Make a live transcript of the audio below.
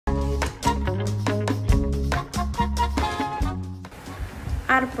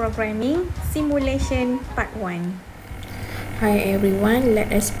R Programming Simulation Part 1. Hi everyone, let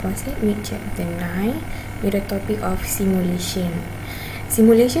us proceed with chapter 9 with the topic of simulation.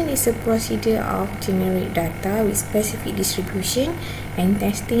 Simulation is a procedure of generate data with specific distribution and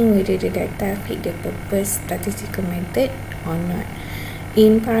testing whether the data fit the purpose statistical method or not.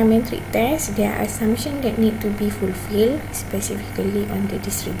 In parametric tests, there are assumptions that need to be fulfilled specifically on the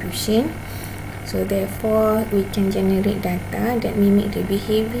distribution. So therefore, we can generate data that mimic the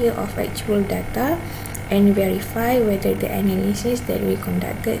behavior of actual data and verify whether the analysis that we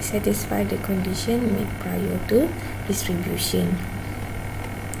conducted satisfy the condition made prior to distribution.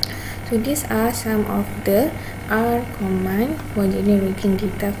 So these are some of the R command for generating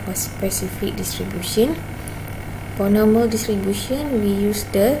data for specific distribution. For normal distribution, we use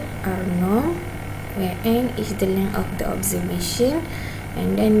the R norm, where n is the length of the observation,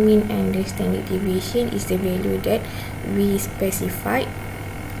 and then mean and the standard deviation is the value that we specified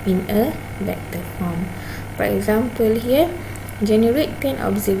in a vector form. For example, here generate 10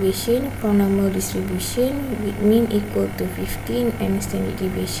 observation from normal distribution with mean equal to 15 and standard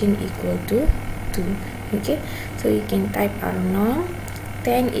deviation equal to 2. Okay, so you can type R norm.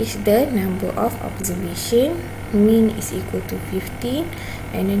 10 is the number of observation, mean is equal to 15,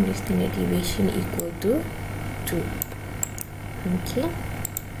 and then the standard deviation equal to 2. Okay.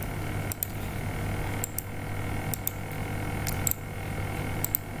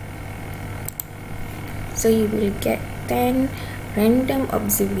 So you will get 10 random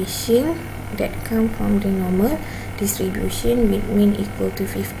observation that come from the normal distribution with mean equal to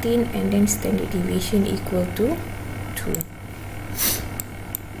 15 and then standard deviation equal to 2.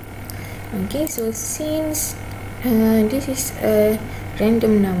 Okay, so since this is a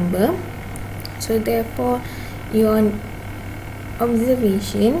random number, so therefore your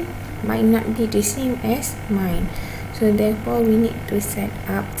observation might not be the same as mine. So therefore we need to set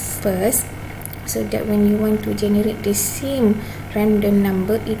up first so that when you want to generate the same random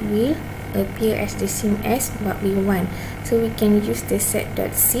number, it will appear as the same as what we want. So we can use the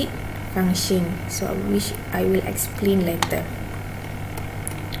set.seed function, so which I will explain later.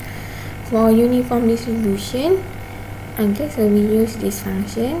 For uniform distribution, okay, so we use this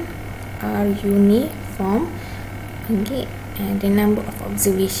function R uniform, okay, and the number of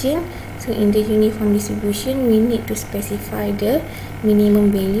observation. So in the uniform distribution, we need to specify the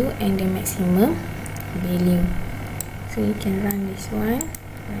minimum value and the maximum value. So you can run this one,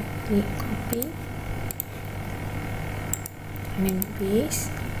 right click, copy, and then paste.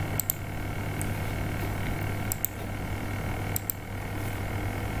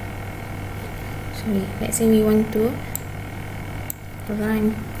 Sorry, let's say we want to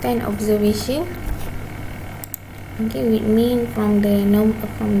run 10 observation. Okay, with mean from the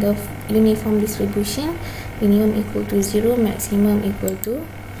uniform distribution, minimum equal to 0, maximum equal to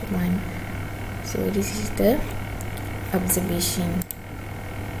 1. So this is the observation.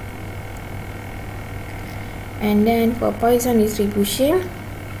 And then for Poisson distribution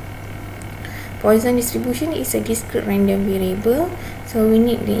is a discrete random variable, so we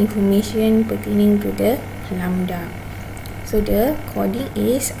need the information pertaining to the lambda. So the coding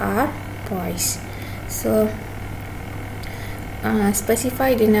is R poise. So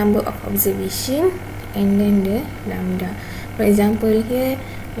specify the number of observation and then the lambda. For example, here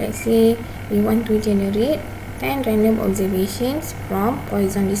let's say we want to generate 10 random observations from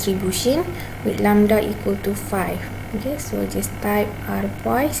Poisson distribution with lambda equal to 5. Okay, so just type R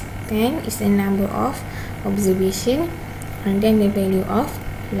poise. 10 is the number of observation and then the value of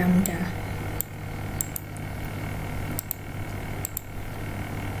lambda.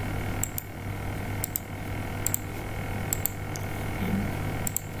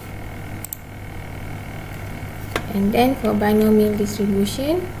 And then for binomial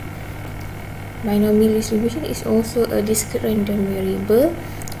distribution is also a discrete random variable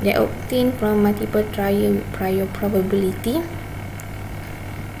that obtained from multiple trial with prior probability.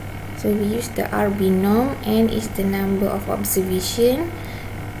 So we use the R binom. N is the number of observation,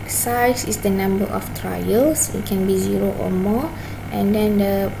 size is the number of trials, it can be 0 or more, and then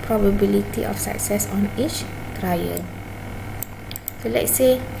the probability of success on each trial. So let's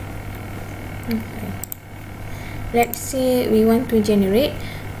say we want to generate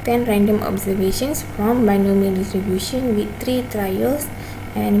 10 random observations from binomial distribution with 3 trials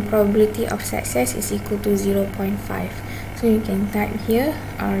and probability of success is equal to 0.5. So you can type here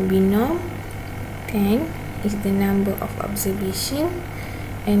R binom. 10 is the number of observation,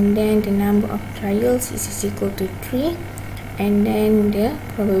 and then the number of trials is equal to 3, and then the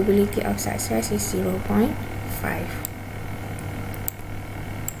probability of success is 0.5.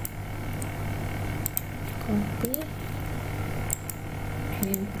 Copy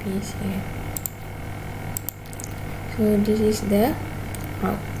paste here. So this is the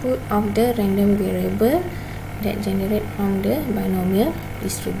output of the random variable that generate from the binomial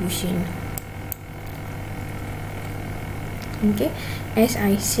distribution. Okay, as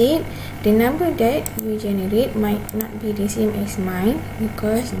I said, the number that you generate might not be the same as mine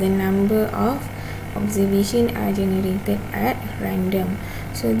because the number of observations are generated at random.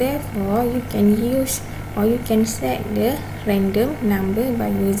 So therefore, you can use or you can set the random number by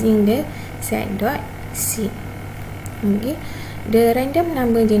using the set.seed. Okay, the random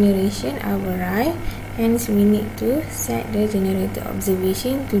number generation are varied, hence we need to set the generated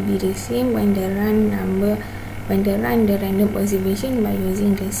observation to be the same when they run the random observation by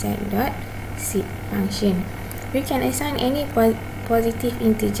using the set.seed function. We can assign any positive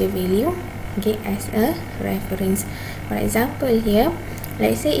integer value, okay, as a reference. For example here,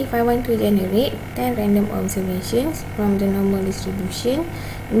 let's say if I want to generate 10 random observations from the normal distribution,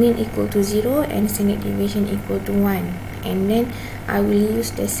 mean equal to 0 and standard deviation equal to 1, and then I will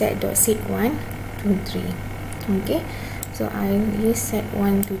use the set.seed 1, 2, 3. Okay, so I will use set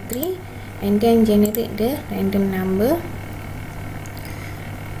 1, 2, 3 and then generate the random number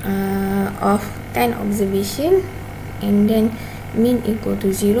of 10 observation, and then mean equal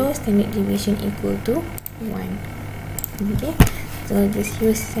to 0, standard deviation equal to 1. Okay, so just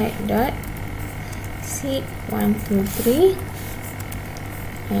use set.seed 1, 2, 3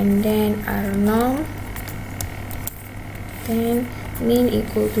 and then our norm 10, mean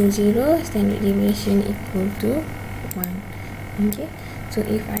equal to 0, standard deviation equal to 1. Okay, so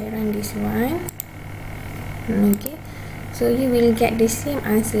if I run this one, okay, so you will get the same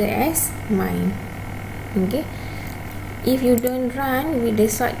answer as mine. Okay, if you don't run with the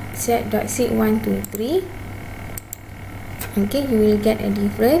set.seed 1, 2, 3, okay, you will get a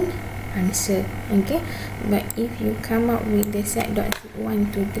different answer. Okay, but if you come up with the set.seed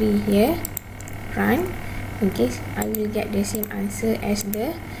 1, 2, 3 here, run, okay, I will get the same answer as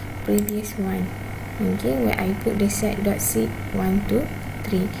the previous one. Okay, where I put the set.seed 1, 2,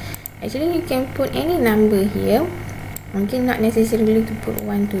 3. Actually, you can put any number here. Okay, not necessarily to put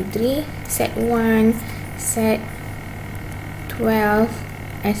 1, 2, 3. Set 1, set 12,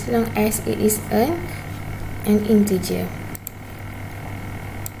 as long as it is an integer.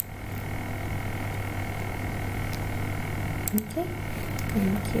 Okay,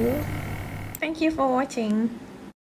 thank you. Thank you for watching.